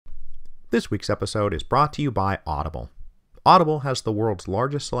This week's episode is brought to you by Audible. Audible has the world's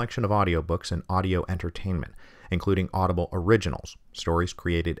largest selection of audiobooks and audio entertainment, including Audible Originals, stories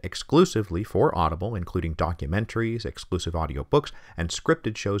created exclusively for Audible, including documentaries, exclusive audiobooks, and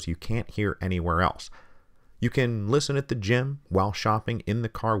scripted shows you can't hear anywhere else. You can listen at the gym, while shopping, in the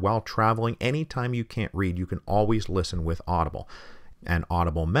car, while traveling. Anytime you can't read, you can always listen with Audible. And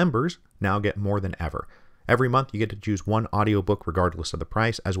Audible members now get more than ever. Every month you get to choose one audiobook regardless of the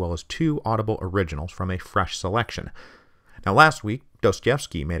price, as well as 2 Audible Originals from a fresh selection. Now last week,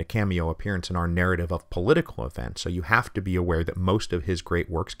 Dostoevsky made a cameo appearance in our narrative of political events, so you have to be aware that most of his great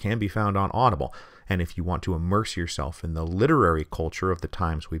works can be found on Audible. And if you want to immerse yourself in the literary culture of the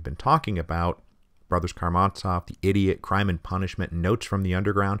times we've been talking about, Brothers Karamazov, The Idiot, Crime and Punishment, Notes from the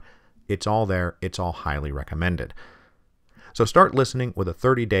Underground, it's all there, it's all highly recommended. So start listening with a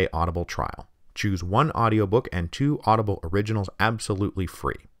 30-day Audible trial. Choose one audiobook and 2 Audible Originals absolutely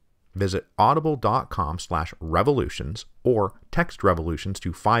free. Visit audible.com/revolutions or text revolutions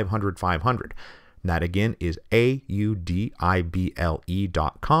to 500-500. That again is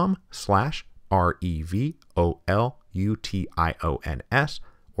audible.com/REVOLUTIONS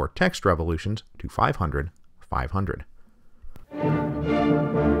or text revolutions to 500-500.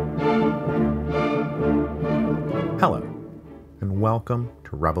 Hello, and welcome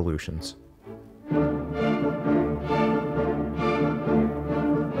to Revolutions.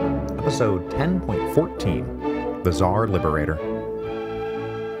 Episode 10.14, The Tsar Liberator.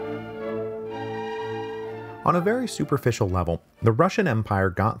 On a very superficial level, the Russian Empire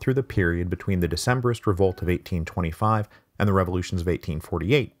got through the period between the Decembrist revolt of 1825 and the revolutions of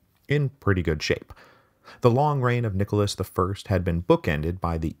 1848 in pretty good shape. The long reign of Nicholas I had been bookended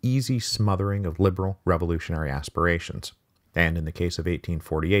by the easy smothering of liberal revolutionary aspirations. And in the case of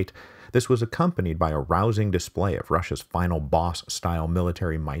 1848, this was accompanied by a rousing display of Russia's final boss-style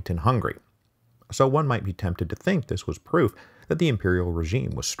military might in Hungary. So one might be tempted to think this was proof that the imperial regime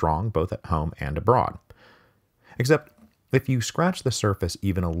was strong both at home and abroad. Except, if you scratch the surface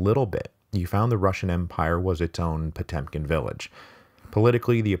even a little bit, you found the Russian Empire was its own Potemkin village.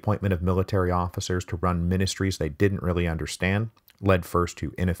 Politically, the appointment of military officers to run ministries they didn't really understand led first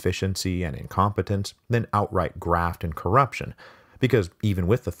to inefficiency and incompetence, then outright graft and corruption, because even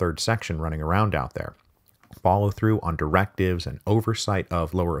with the third section running around out there, follow-through on directives and oversight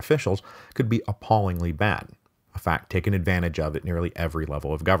of lower officials could be appallingly bad, a fact taken advantage of at nearly every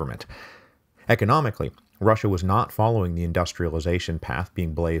level of government. Economically, Russia was not following the industrialization path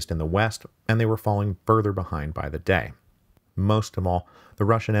being blazed in the West, and they were falling further behind by the day. Most of all, the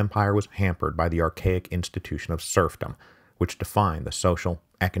Russian Empire was hampered by the archaic institution of serfdom, which defined the social,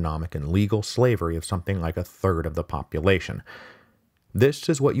 economic, and legal slavery of something like a third of the population. This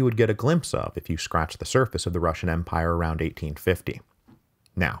is what you would get a glimpse of if you scratched the surface of the Russian Empire around 1850.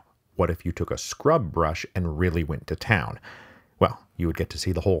 Now, what if you took a scrub brush and really went to town? Well, you would get to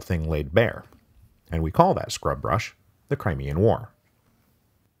see the whole thing laid bare. And we call that scrub brush the Crimean War.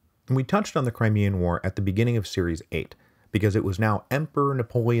 And we touched on the Crimean War at the beginning of Series 8, because it was now Emperor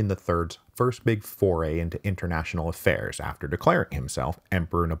Napoleon III's first big foray into international affairs after declaring himself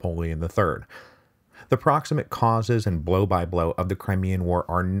Emperor Napoleon III. The proximate causes and blow-by-blow of the Crimean War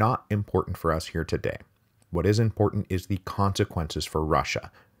are not important for us here today. What is important is the consequences for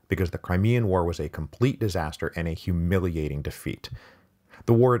Russia, because the Crimean War was a complete disaster and a humiliating defeat.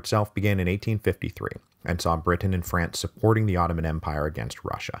 The war itself began in 1853 and saw Britain and France supporting the Ottoman Empire against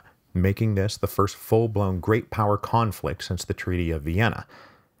Russia, making this the first full-blown great power conflict since the Treaty of Vienna.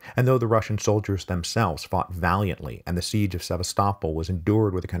 And though the Russian soldiers themselves fought valiantly and the siege of Sevastopol was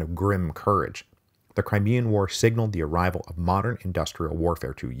endured with a kind of grim courage, the Crimean War signaled the arrival of modern industrial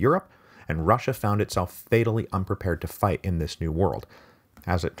warfare to Europe, and Russia found itself fatally unprepared to fight in this new world.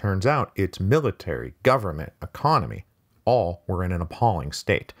 As it turns out, its military, government, economy, all were in an appalling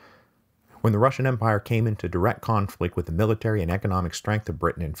state. When the Russian Empire came into direct conflict with the military and economic strength of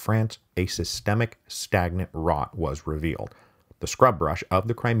Britain and France, a systemic, stagnant rot was revealed. The scrub brush of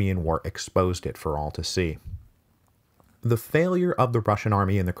the Crimean War exposed it for all to see. The failure of the Russian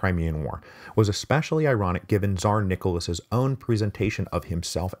army in the Crimean War was especially ironic given Tsar Nicholas's own presentation of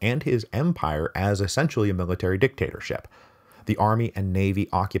himself and his empire as essentially a military dictatorship. The army and navy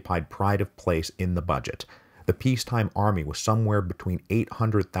occupied pride of place in the budget. The peacetime army was somewhere between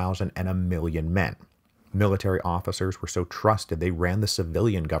 800,000 and 1 million men. Military officers were so trusted they ran the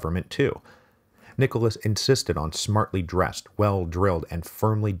civilian government too. Nicholas insisted on smartly dressed, well-drilled, and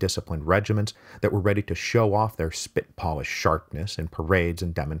firmly disciplined regiments that were ready to show off their spit-polished sharpness in parades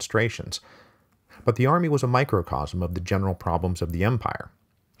and demonstrations. But the army was a microcosm of the general problems of the empire.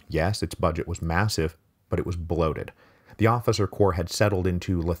 Yes, its budget was massive, but it was bloated. The officer corps had settled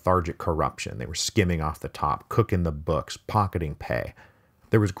into lethargic corruption. They were skimming off the top, cooking the books, pocketing pay.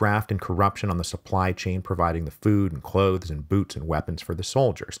 There was graft and corruption on the supply chain, providing the food and clothes and boots and weapons for the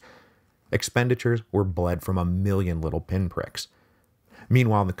soldiers. Expenditures were bled from a million little pinpricks.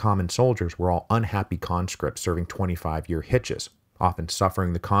 Meanwhile, the common soldiers were all unhappy conscripts serving 25-year hitches, often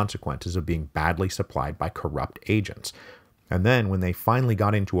suffering the consequences of being badly supplied by corrupt agents. And then, when they finally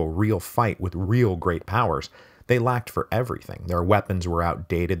got into a real fight with real great powers, they lacked for everything. Their weapons were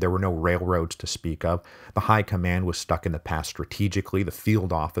outdated, there were no railroads to speak of, the high command was stuck in the past strategically, the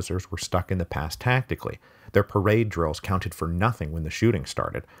field officers were stuck in the past tactically. Their parade drills counted for nothing when the shooting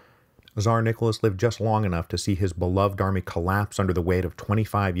started. Tsar Nicholas lived just long enough to see his beloved army collapse under the weight of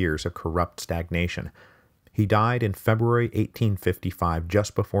 25 years of corrupt stagnation. He died in February 1855,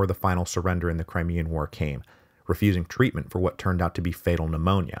 just before the final surrender in the Crimean War came, refusing treatment for what turned out to be fatal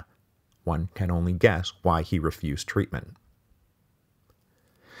pneumonia. One can only guess why he refused treatment.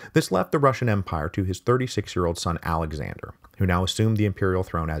 This left the Russian Empire to his 36-year-old son Alexander, who now assumed the imperial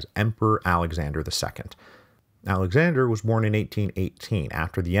throne as Emperor Alexander II. Alexander was born in 1818,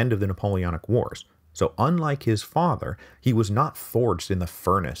 after the end of the Napoleonic Wars, so unlike his father, he was not forged in the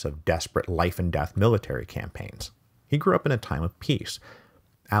furnace of desperate life-and-death military campaigns. He grew up in a time of peace.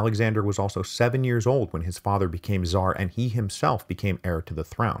 Alexander was also 7 years old when his father became Tsar, and he himself became heir to the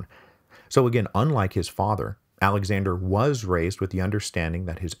throne. So again, unlike his father, Alexander was raised with the understanding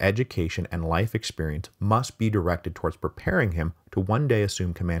that his education and life experience must be directed towards preparing him to one day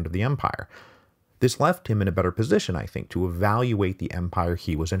assume command of the empire. This left him in a better position, I think, to evaluate the empire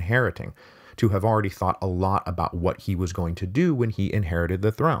he was inheriting, to have already thought a lot about what he was going to do when he inherited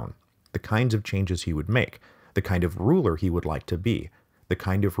the throne, the kinds of changes he would make, the kind of ruler he would like to be, the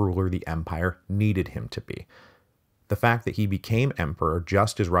kind of ruler the empire needed him to be. The fact that he became emperor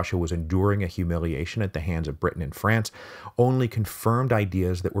just as Russia was enduring a humiliation at the hands of Britain and France only confirmed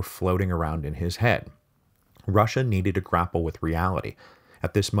ideas that were floating around in his head. Russia needed to grapple with reality.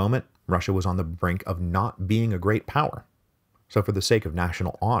 At this moment, Russia was on the brink of not being a great power. So for the sake of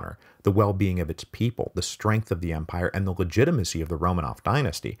national honor, the well-being of its people, the strength of the empire, and the legitimacy of the Romanov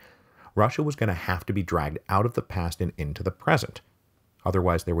dynasty, Russia was going to have to be dragged out of the past and into the present.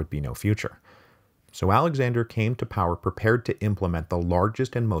 Otherwise, there would be no future. So Alexander came to power prepared to implement the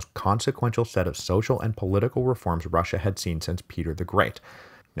largest and most consequential set of social and political reforms Russia had seen since Peter the Great.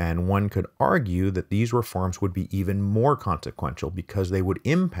 And one could argue that these reforms would be even more consequential because they would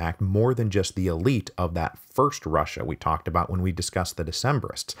impact more than just the elite of that first Russia we talked about when we discussed the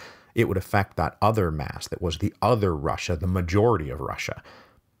Decembrists. It would affect that other mass that was the other Russia, the majority of Russia.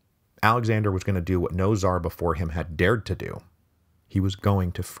 Alexander was going to do what no Tsar before him had dared to do. He was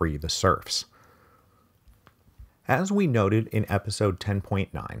going to free the serfs. As we noted in episode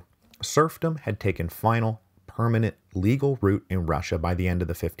 10.9, serfdom had taken final, permanent legal root in Russia by the end of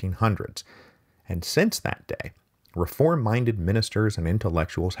the 1500s, and since that day, reform-minded ministers and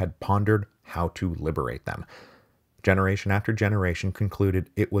intellectuals had pondered how to liberate them. Generation after generation concluded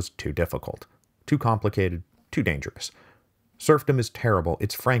it was too difficult, too complicated, too dangerous. Serfdom is terrible,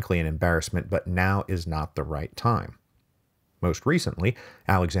 it's frankly an embarrassment, but now is not the right time. Most recently,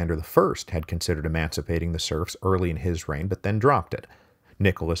 Alexander I had considered emancipating the serfs early in his reign, but then dropped it.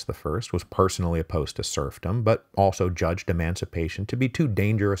 Nicholas I was personally opposed to serfdom, but also judged emancipation to be too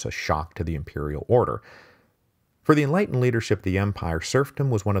dangerous a shock to the imperial order. For the enlightened leadership of the empire, serfdom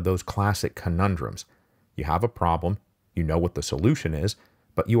was one of those classic conundrums. You have a problem, you know what the solution is,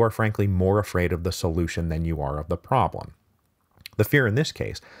 but you are frankly more afraid of the solution than you are of the problem. The fear in this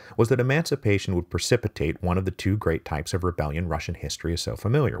case was that emancipation would precipitate one of the two great types of rebellion Russian history is so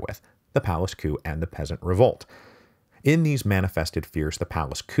familiar with, the palace coup and the peasant revolt. In these manifested fears, the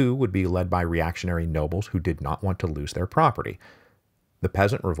palace coup would be led by reactionary nobles who did not want to lose their property. The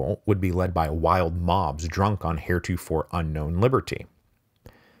peasant revolt would be led by wild mobs drunk on heretofore unknown liberty.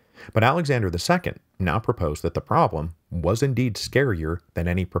 But Alexander II now proposed that the problem was indeed scarier than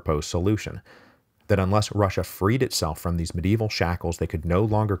any proposed solution, that unless Russia freed itself from these medieval shackles, they could no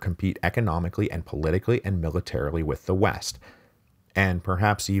longer compete economically and politically and militarily with the West. And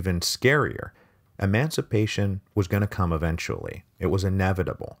perhaps even scarier, emancipation was going to come eventually. It was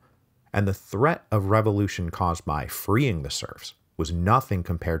inevitable. And the threat of revolution caused by freeing the serfs was nothing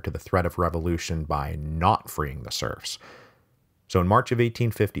compared to the threat of revolution by not freeing the serfs. So in March of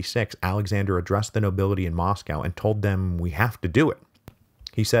 1856, Alexander addressed the nobility in Moscow and told them, "We have to do it."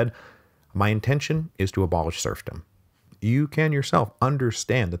 He said, "My intention is to abolish serfdom. You can yourself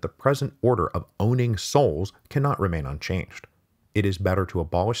understand that the present order of owning souls cannot remain unchanged. It is better to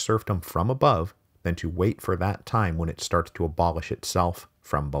abolish serfdom from above than to wait for that time when it starts to abolish itself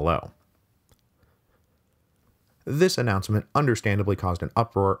from below." This announcement understandably caused an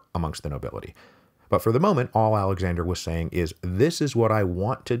uproar amongst the nobility. But for the moment, all Alexander was saying is, this is what I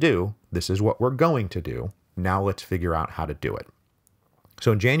want to do, this is what we're going to do, now let's figure out how to do it.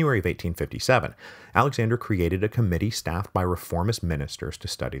 So in January of 1857, Alexander created a committee staffed by reformist ministers to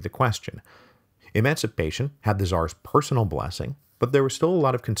study the question. Emancipation had the Tsar's personal blessing, but there was still a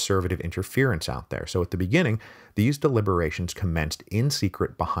lot of conservative interference out there, so at the beginning, these deliberations commenced in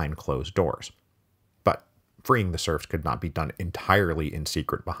secret behind closed doors. But freeing the serfs could not be done entirely in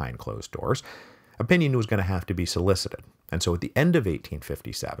secret behind closed doors. Opinion was going to have to be solicited, and so at the end of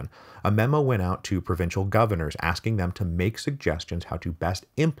 1857, a memo went out to provincial governors asking them to make suggestions how to best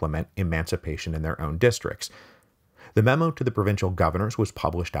implement emancipation in their own districts. The memo to the provincial governors was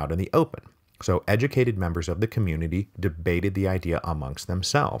published out in the open, so educated members of the community debated the idea amongst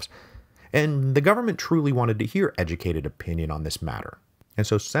themselves. And the government truly wanted to hear educated opinion on this matter. And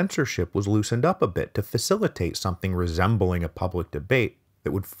so censorship was loosened up a bit to facilitate something resembling a public debate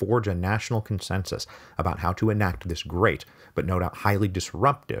that would forge a national consensus about how to enact this great, but no doubt highly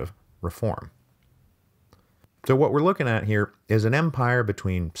disruptive, reform. So what we're looking at here is an empire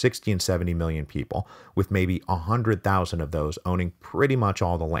between 60 and 70 million people, with maybe 100,000 of those owning pretty much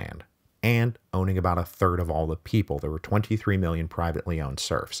all the land, and owning about a third of all the people. There were 23 million privately owned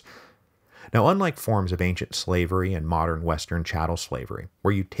serfs. Now, unlike forms of ancient slavery and modern Western chattel slavery,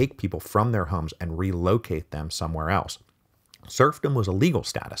 where you take people from their homes and relocate them somewhere else, serfdom was a legal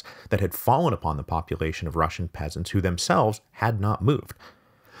status that had fallen upon the population of Russian peasants who themselves had not moved.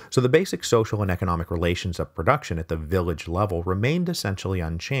 So the basic social and economic relations of production at the village level remained essentially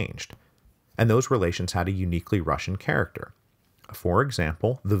unchanged, and those relations had a uniquely Russian character. For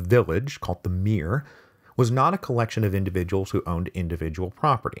example, the village, called the mir, was not a collection of individuals who owned individual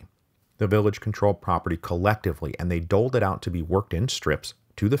property. The village controlled property collectively, and they doled it out to be worked in strips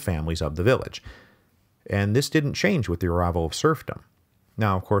to the families of the village. And this didn't change with the arrival of serfdom.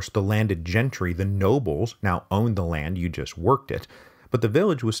 Now, of course, the landed gentry, the nobles, now owned the land, you just worked it, but the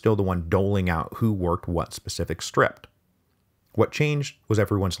village was still the one doling out who worked what specific strip. What changed was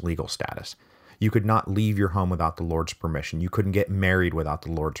everyone's legal status. You could not leave your home without the Lord's permission. You couldn't get married without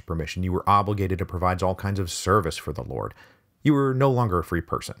the Lord's permission. You were obligated to provide all kinds of service for the Lord. You were no longer a free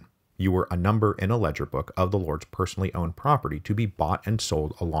person. You were a number in a ledger book of the Lord's personally owned property to be bought and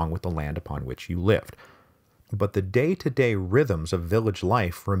sold along with the land upon which you lived. But the day-to-day rhythms of village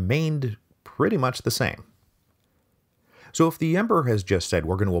life remained pretty much the same. So if the emperor has just said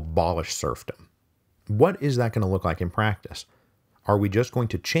we're going to abolish serfdom, what is that going to look like in practice? Are we just going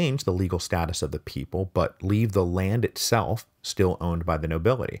to change the legal status of the people, but leave the land itself still owned by the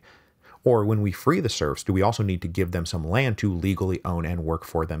nobility? Or when we free the serfs, do we also need to give them some land to legally own and work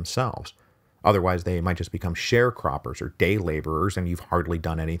for themselves? Otherwise, they might just become sharecroppers or day laborers, and you've hardly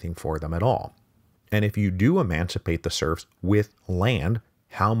done anything for them at all. And if you do emancipate the serfs with land,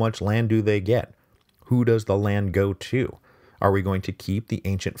 how much land do they get? Who does the land go to? Are we going to keep the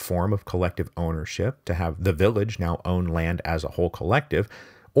ancient form of collective ownership to have the village now own land as a whole collective?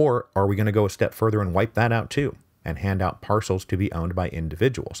 Or are we going to go a step further and wipe that out too, and hand out parcels to be owned by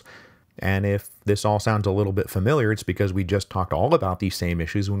individuals? And if this all sounds a little bit familiar, it's because we just talked all about these same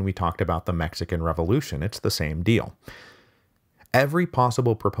issues when we talked about the Mexican Revolution. It's the same deal. Every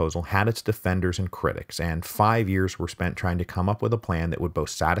possible proposal had its defenders and critics, and 5 years were spent trying to come up with a plan that would both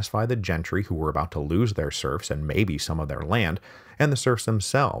satisfy the gentry who were about to lose their serfs and maybe some of their land, and the serfs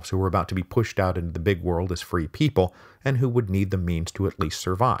themselves who were about to be pushed out into the big world as free people and who would need the means to at least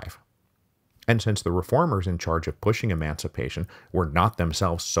survive. And since the reformers in charge of pushing emancipation were not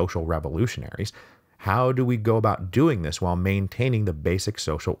themselves social revolutionaries, how do we go about doing this while maintaining the basic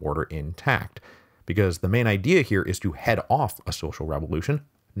social order intact? Because the main idea here is to head off a social revolution,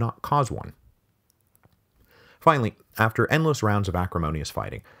 not cause one. Finally, after endless rounds of acrimonious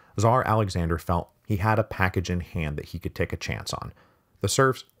fighting, Tsar Alexander felt he had a package in hand that he could take a chance on. The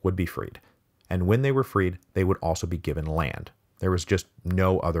serfs would be freed, and when they were freed, they would also be given land. There was just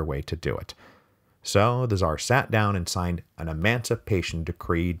no other way to do it. So the Tsar sat down and signed an emancipation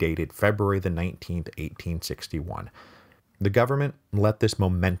decree dated February the 19th, 1861. The government let this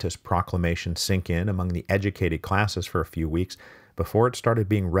momentous proclamation sink in among the educated classes for a few weeks before it started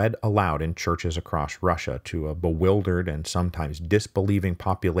being read aloud in churches across Russia to a bewildered and sometimes disbelieving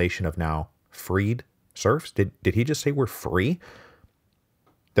population of now freed serfs. Did he just say we're free?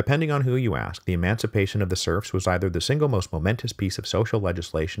 Depending on who you ask, the emancipation of the serfs was either the single most momentous piece of social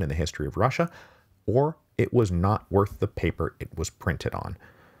legislation in the history of Russia, or it was not worth the paper it was printed on.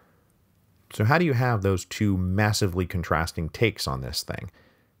 So how do you have those two massively contrasting takes on this thing?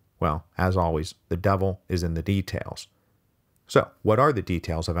 Well, as always, the devil is in the details. So, what are the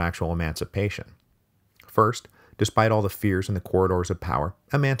details of actual emancipation? First, Despite all the fears in the corridors of power,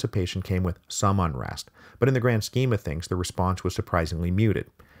 emancipation came with some unrest, but in the grand scheme of things, the response was surprisingly muted.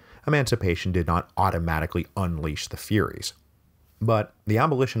 Emancipation did not automatically unleash the furies. But the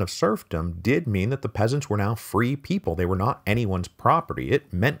abolition of serfdom did mean that the peasants were now free people. They were not anyone's property.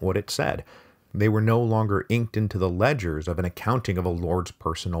 It meant what it said. They were no longer inked into the ledgers of an accounting of a lord's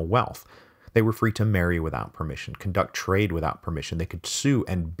personal wealth. They were free to marry without permission, conduct trade without permission. They could sue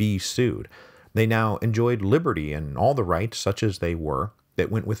and be sued. They now enjoyed liberty and all the rights, such as they were,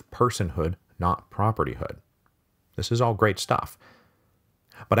 that went with personhood, not propertyhood. This is all great stuff.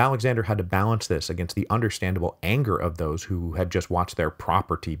 But Alexander had to balance this against the understandable anger of those who had just watched their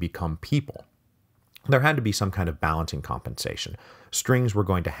property become people. There had to be some kind of balancing compensation. Strings were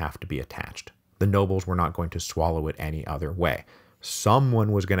going to have to be attached. The nobles were not going to swallow it any other way.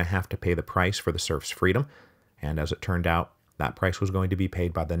 Someone was going to have to pay the price for the serfs' freedom, and as it turned out, that price was going to be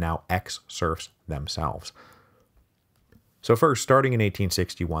paid by the now ex-serfs themselves. So first, starting in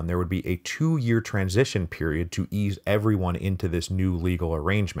 1861, there would be a 2-year transition period to ease everyone into this new legal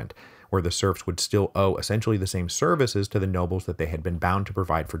arrangement, where the serfs would still owe essentially the same services to the nobles that they had been bound to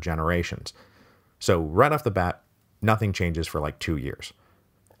provide for generations. So right off the bat, nothing changes for like 2 years.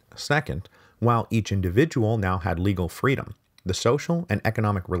 Second, while each individual now had legal freedom, the social and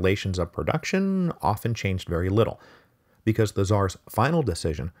economic relations of production often changed very little, because the Tsar's final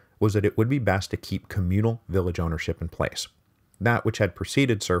decision was that it would be best to keep communal village ownership in place. That which had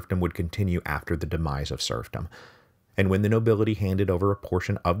preceded serfdom would continue after the demise of serfdom. And when the nobility handed over a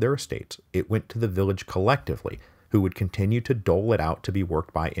portion of their estates, it went to the village collectively, who would continue to dole it out to be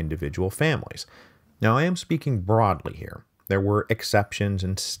worked by individual families. Now, I am speaking broadly here. There were exceptions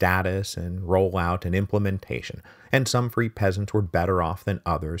in status and rollout and implementation, and some free peasants were better off than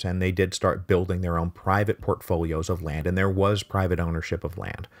others, and they did start building their own private portfolios of land, and there was private ownership of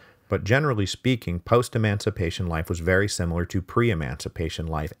land. But generally speaking, post-emancipation life was very similar to pre-emancipation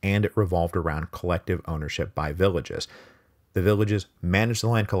life, and it revolved around collective ownership by villages. The villages managed the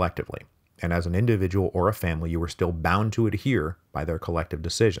land collectively, and as an individual or a family, you were still bound to adhere by their collective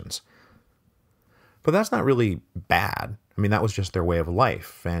decisions. But that's not really bad. I mean, that was just their way of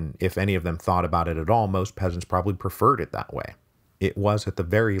life, and if any of them thought about it at all, most peasants probably preferred it that way. It was, at the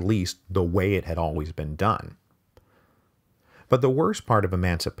very least, the way it had always been done. But the worst part of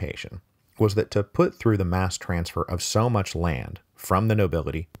emancipation was that to put through the mass transfer of so much land from the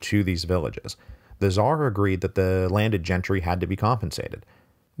nobility to these villages, the Tsar agreed that the landed gentry had to be compensated.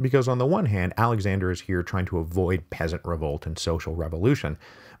 Because on the one hand, Alexander is here trying to avoid peasant revolt and social revolution,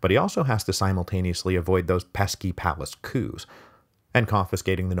 but he also has to simultaneously avoid those pesky palace coups. And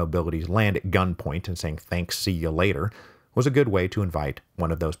confiscating the nobility's land at gunpoint and saying thanks, see you later, was a good way to invite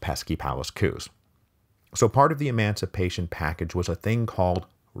one of those pesky palace coups. So part of the emancipation package was a thing called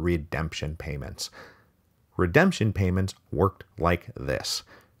redemption payments. Redemption payments worked like this.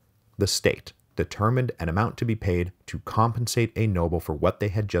 The state determined an amount to be paid to compensate a noble for what they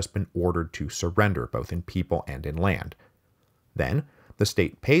had just been ordered to surrender, both in people and in land. Then, the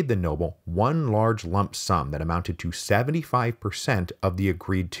state paid the noble one large lump sum that amounted to 75% of the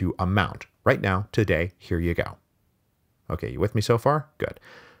agreed to amount. Right now, today, here you go. Okay, you with me so far? Good.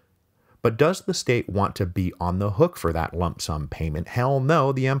 But does the state want to be on the hook for that lump sum payment? Hell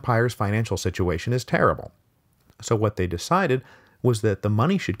no, the empire's financial situation is terrible. So what they decided was that the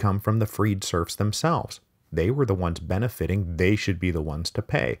money should come from the freed serfs themselves. They were the ones benefiting, they should be the ones to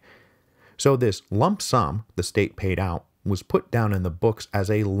pay. So this lump sum the state paid out was put down in the books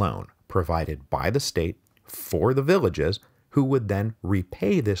as a loan provided by the state for the villages, who would then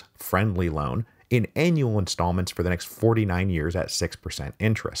repay this friendly loan in annual installments for the next 49 years at 6%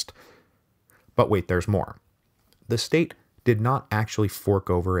 interest. But wait, there's more. The state did not actually fork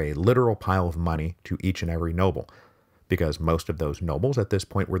over a literal pile of money to each and every noble, because most of those nobles at this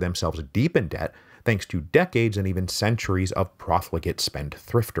point were themselves deep in debt, thanks to decades and even centuries of profligate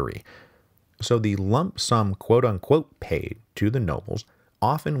spendthriftery. So the lump sum quote-unquote paid to the nobles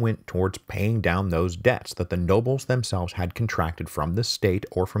often went towards paying down those debts that the nobles themselves had contracted from the state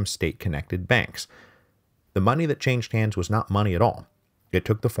or from state-connected banks. The money that changed hands was not money at all. It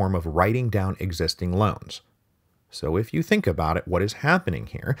took the form of writing down existing loans. So if you think about it, what is happening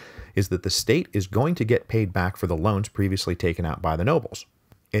here is that the state is going to get paid back for the loans previously taken out by the nobles.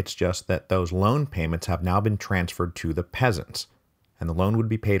 It's just that those loan payments have now been transferred to the peasants, and the loan would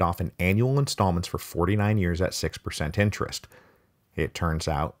be paid off in annual installments for 49 years at 6% interest. It turns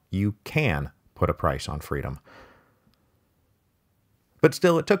out you can put a price on freedom. But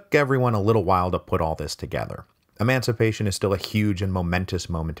still, it took everyone a little while to put all this together. Emancipation is still a huge and momentous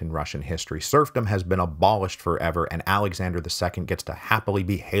moment in Russian history. Serfdom has been abolished forever, and Alexander II gets to happily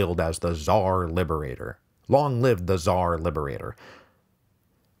be hailed as the Tsar Liberator. Long live the Tsar Liberator.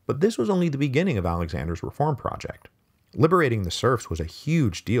 But this was only the beginning of Alexander's reform project. Liberating the serfs was a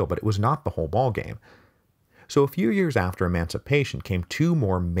huge deal, but it was not the whole ballgame. So a few years after emancipation came two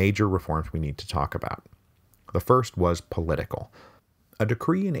more major reforms we need to talk about. The first was political. A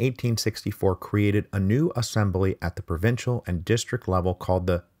decree in 1864 created a new assembly at the provincial and district level called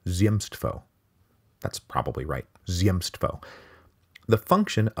the Zemstvo. That's probably right, Zemstvo. The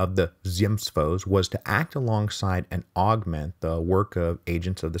function of the Zemstvos was to act alongside and augment the work of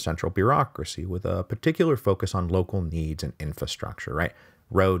agents of the central bureaucracy with a particular focus on local needs and infrastructure, right?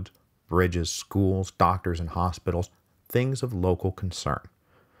 Roads, bridges, schools, doctors, and hospitals, things of local concern.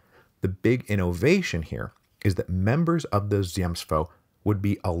 The big innovation here is that members of the Zemstvo would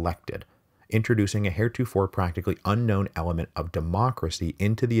be elected, introducing a heretofore practically unknown element of democracy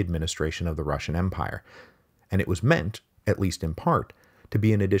into the administration of the Russian Empire. And it was meant, at least in part, to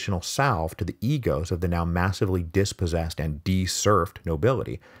be an additional salve to the egos of the now massively dispossessed and de-serfed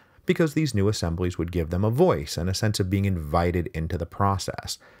nobility, because these new assemblies would give them a voice and a sense of being invited into the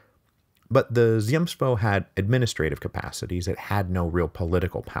process. But the Zemstvo had administrative capacities, it had no real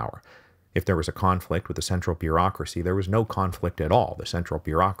political power. If there was a conflict with the central bureaucracy, there was no conflict at all. The central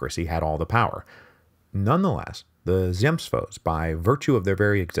bureaucracy had all the power. Nonetheless, the Zemstvos, by virtue of their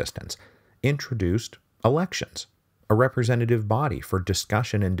very existence, introduced elections, a representative body for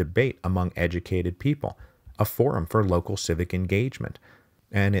discussion and debate among educated people, a forum for local civic engagement,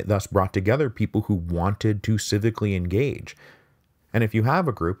 and it thus brought together people who wanted to civically engage. And if you have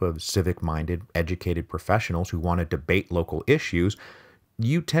a group of civic-minded, educated professionals who want to debate local issues,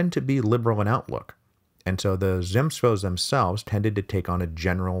 you tend to be liberal in outlook. And so the Zemstvos themselves tended to take on a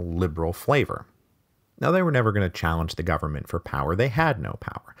general liberal flavor. Now, they were never going to challenge the government for power. They had no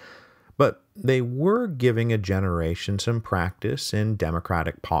power. But they were giving a generation some practice in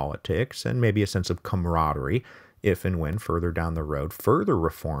democratic politics and maybe a sense of camaraderie if and when further down the road further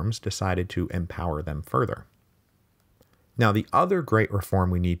reforms decided to empower them further. Now, the other great reform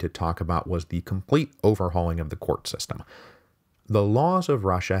we need to talk about was the complete overhauling of the court system. The laws of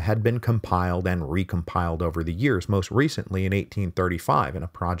Russia had been compiled and recompiled over the years, most recently in 1835 in a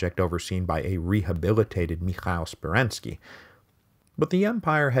project overseen by a rehabilitated Mikhail Speransky. But the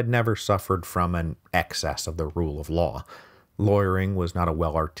empire had never suffered from an excess of the rule of law. Lawyering was not a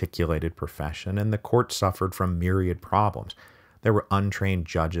well-articulated profession, and the court suffered from myriad problems. There were untrained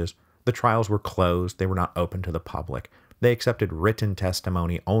judges, the trials were closed, they were not open to the public, they accepted written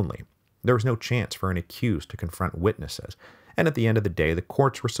testimony only. There was no chance for an accused to confront witnesses, and at the end of the day, the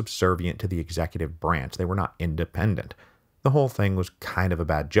courts were subservient to the executive branch. They were not independent. The whole thing was kind of a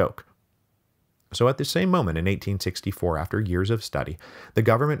bad joke. So at the same moment, in 1864, after years of study, the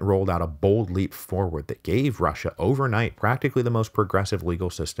government rolled out a bold leap forward that gave Russia overnight practically the most progressive legal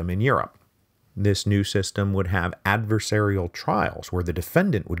system in Europe. This new system would have adversarial trials where the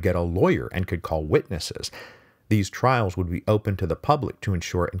defendant would get a lawyer and could call witnesses. These trials would be open to the public to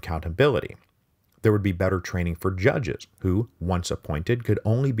ensure accountability. There would be better training for judges, who, once appointed, could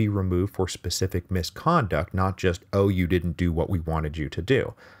only be removed for specific misconduct, not just, oh, you didn't do what we wanted you to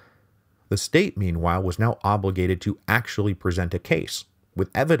do. The state, meanwhile, was now obligated to actually present a case, with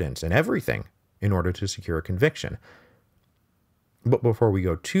evidence and everything, in order to secure a conviction. But before we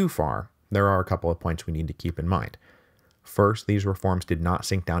go too far, there are a couple of points we need to keep in mind. First, these reforms did not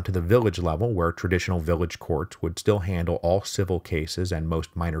sink down to the village level, where traditional village courts would still handle all civil cases and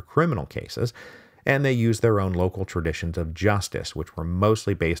most minor criminal cases, and they used their own local traditions of justice, which were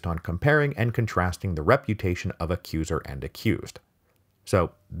mostly based on comparing and contrasting the reputation of accuser and accused.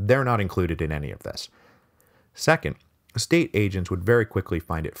 So they're not included in any of this. Second, state agents would very quickly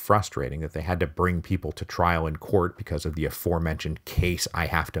find it frustrating that they had to bring people to trial in court because of the aforementioned case I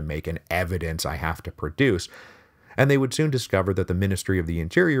have to make and evidence I have to produce, and they would soon discover that the Ministry of the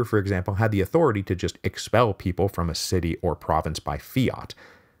Interior, for example, had the authority to just expel people from a city or province by fiat,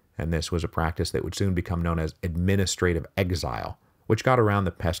 and this was a practice that would soon become known as administrative exile, which got around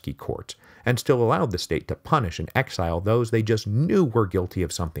the pesky courts, and still allowed the state to punish and exile those they just knew were guilty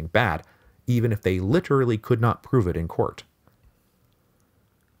of something bad, even if they literally could not prove it in court.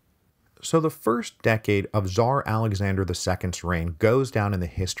 So the first decade of Tsar Alexander II's reign goes down in the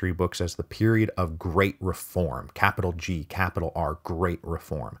history books as the period of Great Reform, capital G, capital R, Great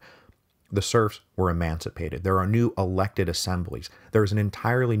Reform. The serfs were emancipated, there are new elected assemblies, there is an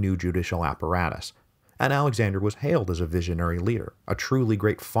entirely new judicial apparatus. And Alexander was hailed as a visionary leader, a truly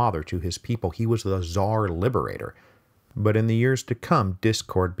great father to his people. He was the Tsar Liberator. But in the years to come,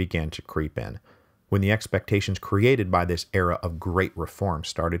 discord began to creep in, when the expectations created by this era of great reform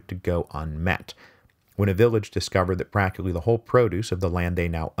started to go unmet. when a village discovered that practically the whole produce of the land they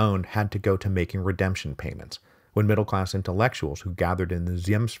now owned had to go to making redemption payments, when middle-class intellectuals who gathered in the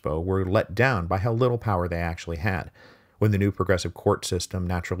Zemstvo were let down by how little power they actually had, when the new progressive court system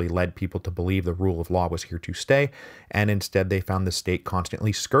naturally led people to believe the rule of law was here to stay, and instead they found the state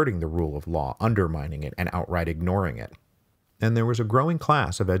constantly skirting the rule of law, undermining it, and outright ignoring it. And there was a growing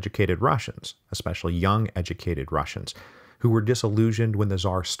class of educated Russians, especially young educated Russians, who were disillusioned when the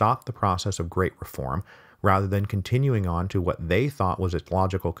Tsar stopped the process of great reform rather than continuing on to what they thought was its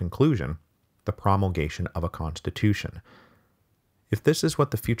logical conclusion, the promulgation of a constitution. If this is what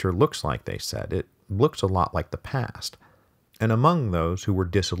the future looks like, they said, it looks a lot like the past. And among those who were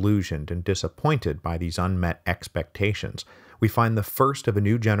disillusioned and disappointed by these unmet expectations, we find the first of a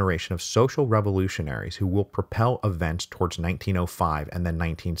new generation of social revolutionaries who will propel events towards 1905 and then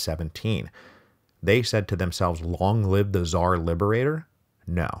 1917. They said to themselves, "Long live the Tsar Liberator?"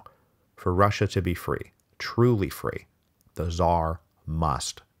 No. For Russia to be free, truly free, the Tsar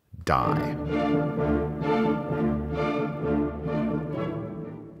must die.